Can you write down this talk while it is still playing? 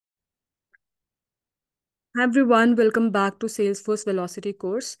Hi everyone, welcome back to Salesforce Velocity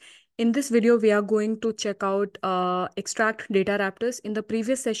course. In this video, we are going to check out Extract DataRaptors. In the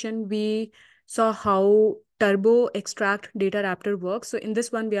previous session, we saw how Turbo Extract DataRaptor works. So in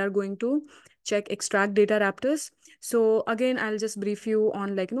this one, we are going to check Extract DataRaptors. So again, I'll just brief you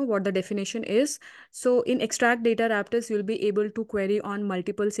on what the definition is. So in Extract DataRaptors, you'll be able to query on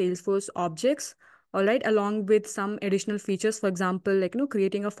multiple Salesforce objects, all right, along with some additional features, for example,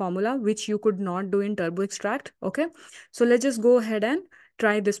 creating a formula which you could not do in turbo extract. Okay, so let's just go ahead and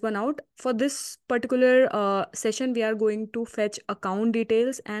try this one out. For this particular session, we are going to fetch account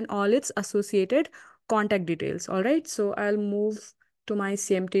details and all its associated contact details. All right, so I'll move to my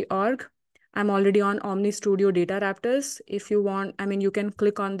CMT org. I'm already on Omnistudio DataRaptors. If you want, you can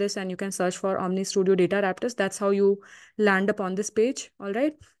click on this and you can search for Omnistudio DataRaptors. That's how you land up on this page. All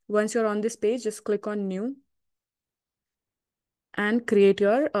right. Once you're on this page, just click on new and create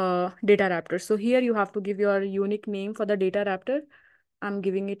your data raptor. So here you have to give your unique name for the data raptor. I'm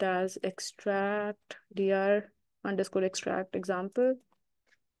giving it as extract dr underscore extract example.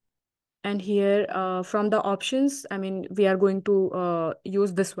 And here from the options, we are going to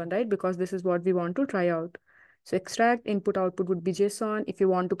use this one, right? Because this is what we want to try out. So extract input output would be JSON. If you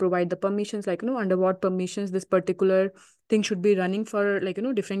want to provide the permissions, under what permissions this particular thing should be running for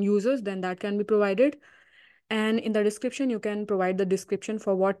different users, then that can be provided. And in the description, you can provide the description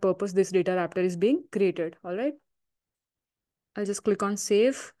for what purpose this data raptor is being created. All right. I'll just click on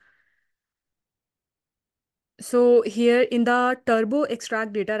save. So here in the turbo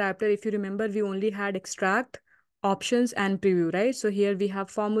extract data raptor, if you remember, we only had extract, options and preview, right? So here we have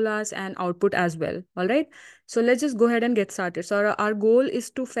formulas and output as well. All right. So let's just go ahead and get started. So our goal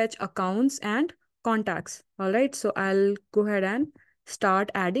is to fetch accounts and contacts. All right. So I'll go ahead and start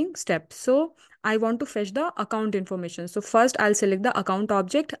adding steps. So I want to fetch the account information. So first I'll select the account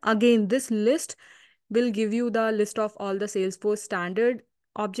object. Again, this list will give you the list of all the Salesforce standard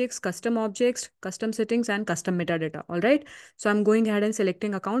objects, custom settings, and custom metadata. All right. So I'm going ahead and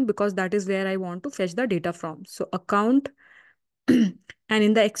selecting account because that is where I want to fetch the data from. So account and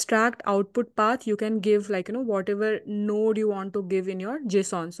in the extract output path, you can give whatever node you want to give in your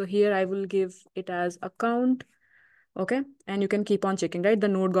JSON. So here I will give it as account. Okay. And you can keep on checking, right? The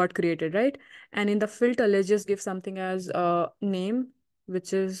node got created, right? And in the filter, let's just give something as name,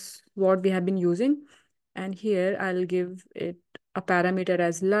 which is what we have been using. And here I'll give it a parameter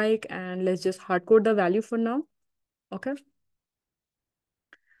as like, and let's just hard code the value for now. Okay.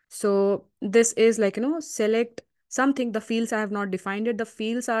 So this is select something, the fields I have not defined it. The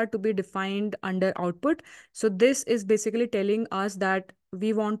fields are to be defined under output. So this is basically telling us that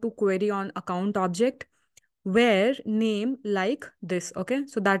we want to query on account object where name like this. Okay,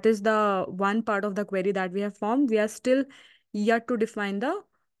 so that is the one part of the query that we have formed. We are still yet to define the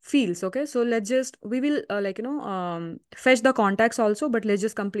fields. Okay, so let's just we will fetch the contacts also, but let's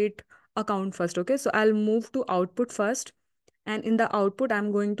just complete account first. Okay, so I'll move to output first, and in the output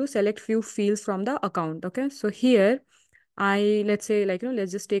I'm going to select few fields from the account. Okay, so here let's say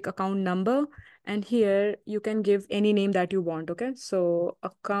let's just take account number, and here you can give any name that you want. Okay, so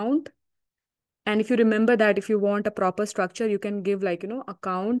account. And if you remember that if you want a proper structure, you can give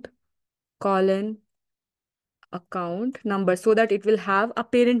account colon account number so that it will have a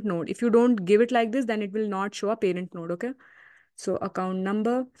parent node. If you don't give it like this, then it will not show a parent node. Okay. So account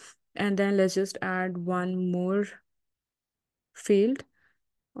number, and then let's just add one more field.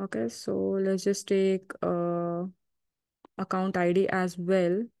 Okay. So let's just take account ID as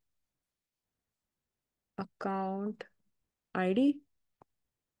well. Account ID.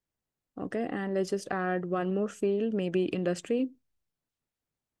 Okay. And let's just add one more field, maybe industry.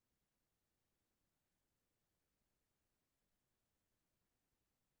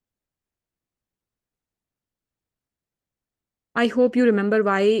 I hope you remember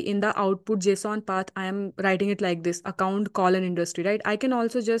why in the output JSON path, I am writing it like this, account colon industry, right? I can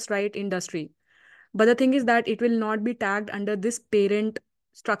also just write industry. But the thing is that it will not be tagged under this parent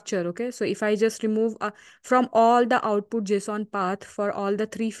structure. Okay. So if I just remove from all the output JSON path for all the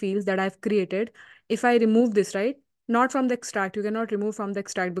three fields that I've created, if I remove this, right? Not from the extract, you cannot remove from the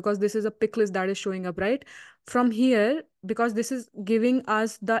extract because this is a pick list that is showing up, right? From here, because this is giving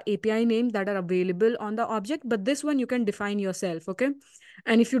us the API names that are available on the object, but this one you can define yourself. Okay.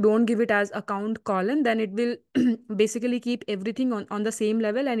 And if you don't give it as account colon, then it will basically keep everything on the same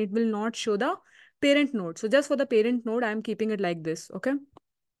level and it will not show the parent node. So just for the parent node, I'm keeping it like this. Okay.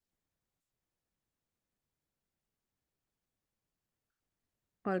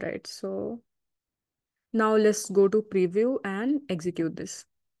 All right. So now let's go to preview and execute this.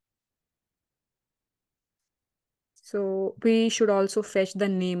 So we should also fetch the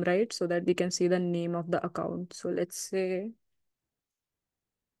name, right? So that we can see the name of the account. So let's say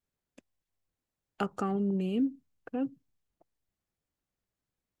account name. Okay.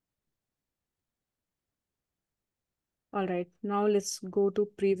 All right. Now let's go to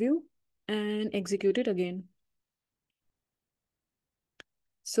preview and execute it again.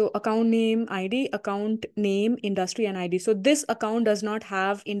 So account name, ID, account name, industry, and ID. So this account does not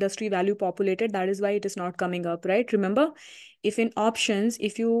have industry value populated. That is why it is not coming up, right? Remember, if in options,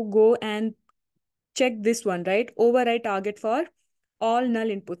 if you go and check this one, right? Override target for all null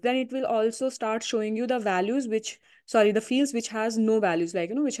input. Then it will also start showing you the values the fields which has no values,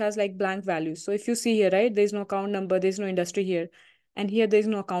 like, which has like blank values. So if you see here, right, there's no account number, there's no industry here. And here there's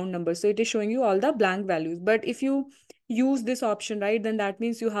no account number. So it is showing you all the blank values. But if you use this option, right, then that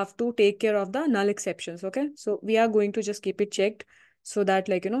means you have to take care of the null exceptions. Okay. So we are going to just keep it checked so that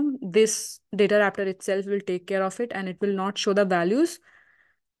this data raptor itself will take care of it and it will not show the values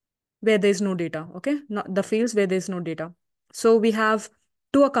where there's no data. Okay, not the fields where there's no data. So we have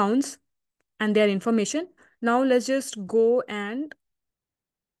two accounts and their information. Now let's just go and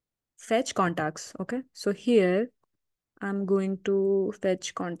fetch contacts. Okay, so here I'm going to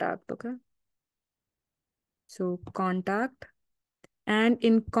fetch contact. Okay, so contact, and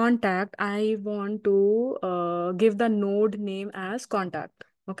in contact I want to give the node name as contact.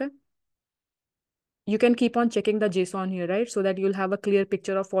 Okay, you can keep on checking the JSON here, right? So that you'll have a clear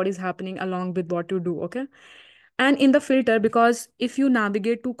picture of what is happening along with what you do. Okay. And in the filter, because if you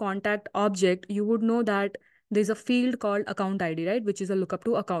navigate to contact object, you would know that there's a field called account ID, right? Which is a lookup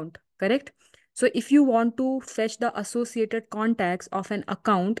to account, correct? So if you want to fetch the associated contacts of an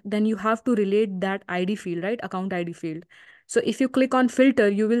account, then you have to relate that ID field, right? Account ID field. So if you click on filter,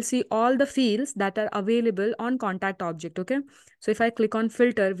 you will see all the fields that are available on contact object, okay? So if I click on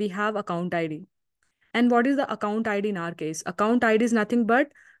filter, we have account ID. And what is the account ID in our case? Account ID is nothing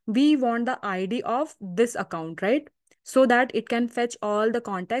but we want the ID of this account, right? So that it can fetch all the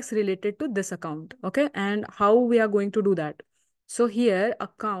contacts related to this account. Okay. And how we are going to do that? So here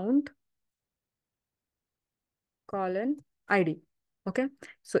account colon ID. Okay.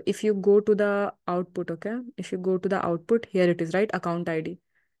 So if you go to the output, okay. If you go to the output, here it is, right? Account ID.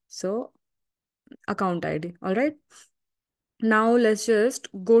 So account ID. All right. Now let's just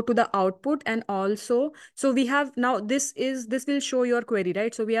go to the output, and also so we have now this will show your query,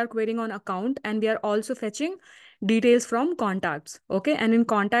 right? So we are querying on account and we are also fetching details from contacts. Okay, and in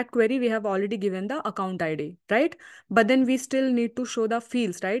contact query we have already given the account ID, right? But then we still need to show the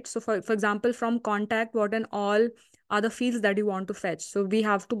fields, right? So for example, from contact, what and all are the fields that you want to fetch? So we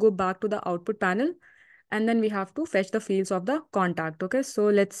have to go back to the output panel and then we have to fetch the fields of the contact. Okay, so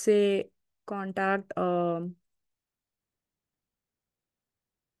let's say contact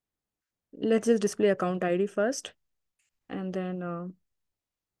let's just display account ID first, and then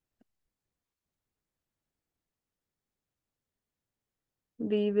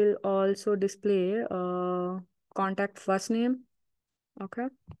we will also display contact first name. Okay,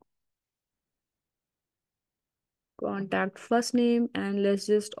 contact first name, and let's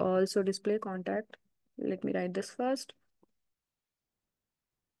just also display contact. Let me write this first.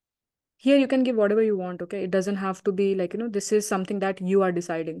 Here you can give whatever you want. Okay, it doesn't have to be like, this is something that you are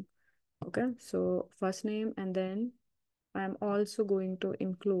deciding. Okay, so first name, and then I'm also going to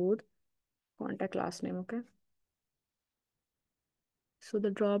include contact last name. Okay, so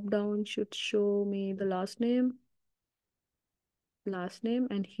the drop down should show me the last name,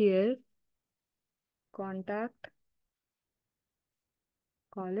 and here contact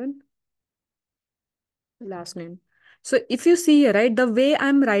colon last name. So if you see here, right, the way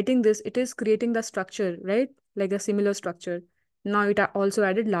I'm writing this, it is creating the structure, right? Like a similar structure. Now it also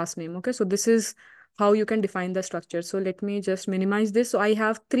added last name. Okay, so this is how you can define the structure. So let me just minimize this. So I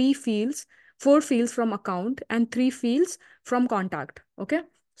have four fields from account and three fields from contact. Okay,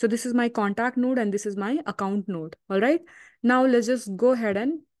 so this is my contact node and this is my account node. All right, now let's just go ahead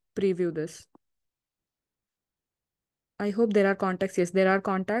and preview this. I hope there are contacts. Yes, there are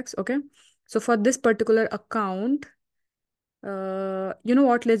contacts. Okay. So for this particular account, you know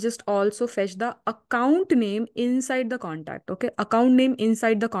what? Let's just also fetch the account name inside the contact. Okay. Account name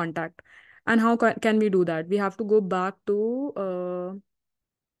inside the contact. And how can we do that? We have to go back to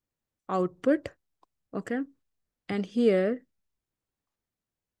output. Okay. And here,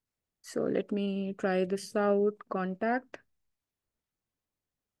 so let me try this out. Contact.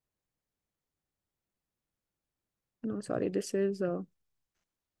 No, sorry. This is, hold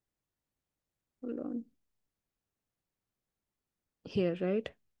on. Here, right?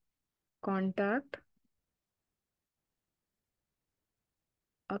 Contact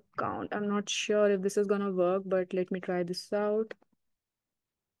account. I'm not sure if this is gonna work, but let me try this out.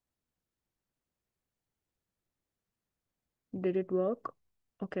 Did it work?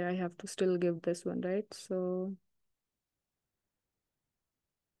 Okay, I have to still give this one, right? So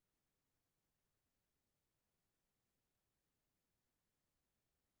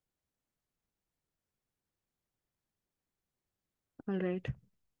all right.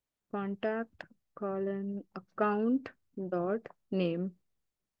 Contact colon account dot name.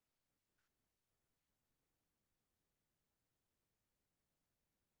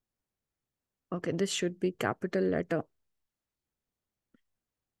 Okay, this should be capital letter.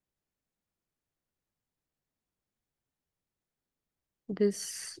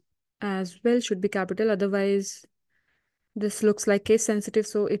 This as well should be capital, otherwise this looks like case sensitive,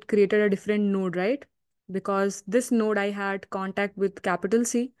 so it created a different node, right? Because this node I had contact with capital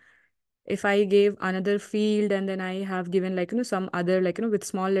C. If I gave another field and then I have given like, some other like, with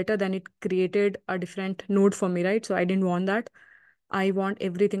small letter, then it created a different node for me, right? So I didn't want that. I want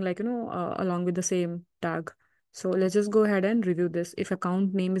everything like, along with the same tag. So let's just go ahead and review this if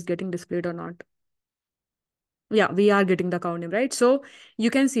account name is getting displayed or not. Yeah, we are getting the account name, right? So you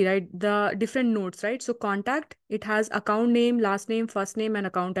can see, right, the different nodes, right? So contact, it has account name, last name, first name, and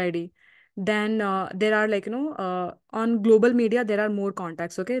account ID. Then there are like, on global media, there are more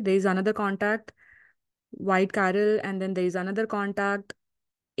contacts. Okay. There is another contact, White Carol, and then there is another contact,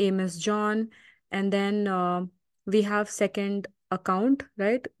 Amos John, and then we have second account,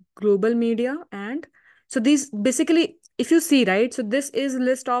 right? Global media. And so these basically, if you see, right, so this is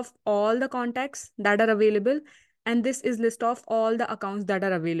list of all the contacts that are available, and this is list of all the accounts that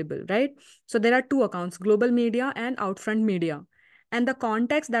are available, right? So there are two accounts, global media and outfront media. And the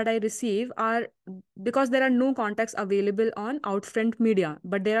contacts that I receive are, because there are no contacts available on outfront media,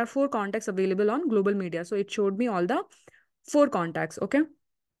 but there are four contacts available on global media. So it showed me all the four contacts. Okay.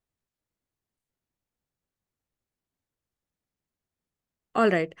 All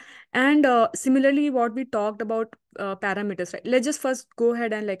right. And similarly, what we talked about parameters, right? Let's just first go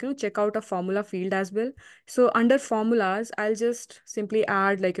ahead and like, check out a formula field as well. So under formulas, I'll just simply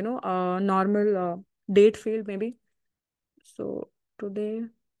add like, a normal date field maybe. So today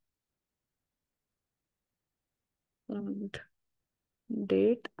and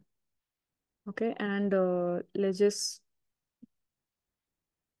date. Okay. And let's just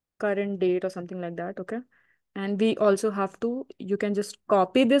current date or something like that. Okay. And we also have to, you can just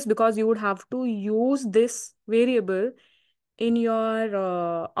copy this because you would have to use this variable in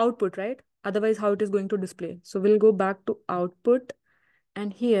your output, right? Otherwise, how it is going to display. So we'll go back to output,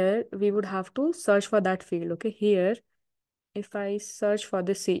 and here we would have to search for that field. Okay, here, if I search for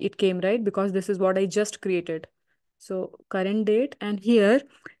this, see, it came, right? Because this is what I just created. So current date, and here,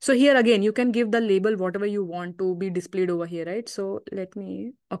 so here again, you can give the label whatever you want to be displayed over here, right? So let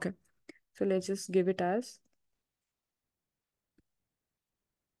me, okay. So let's just give it as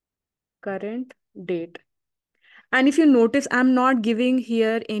current date. And if you notice, I'm not giving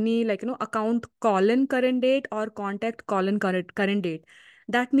here any like, account colon current date or contact colon current date.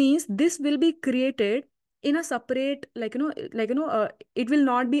 That means this will be created in a separate, it will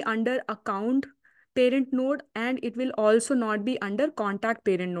not be under account parent node, and it will also not be under contact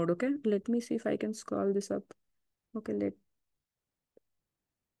parent node. Okay. Let me see if I can scroll this up. Okay.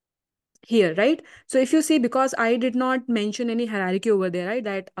 Here, right? So if you see, because I did not mention any hierarchy over there, right,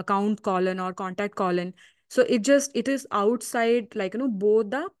 that account colon or contact colon, so it is outside like,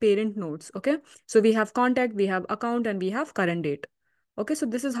 both the parent nodes. Okay, so we have contact, we have account, and we have current date. Okay, so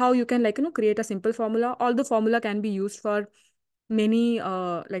this is how you can like, create a simple formula. Although formula can be used for many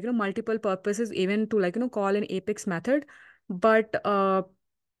multiple purposes, even to like, call an apex method. But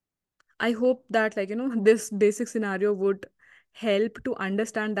I hope that like, this basic scenario would help to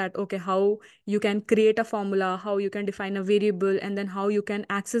understand that, okay, how you can create a formula, how you can define a variable, and then how you can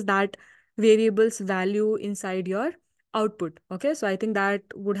access that variable's value inside your output. Okay. So I think that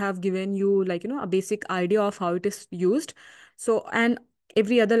would have given you like, a basic idea of how it is used. So, and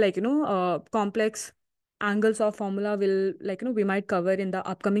every other like, complex angles of formula will like, we might cover in the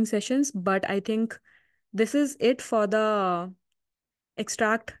upcoming sessions, but I think this is it for the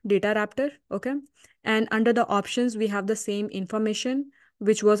Extract DataRaptor. Okay. And under the options, we have the same information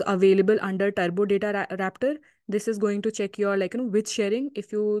which was available under Turbo Raptor. This is going to check your like, with sharing.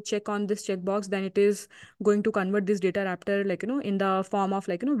 If you check on this checkbox, then it is going to convert this data raptor like, in the form of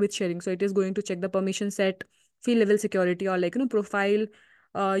like, with sharing. So it is going to check the permission set, field level security, or like, profile,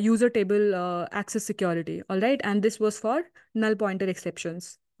 user table access security. All right. And this was for null pointer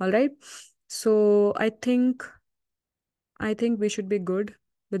exceptions. All right. So I think we should be good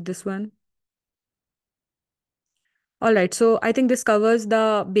with this one. All right, so I think this covers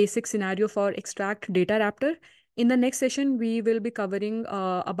the basic scenario for Extract DataRaptor. In the next session, we will be covering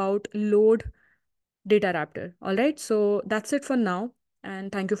about load DataRaptor. All right, so that's it for now,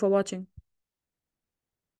 and thank you for watching.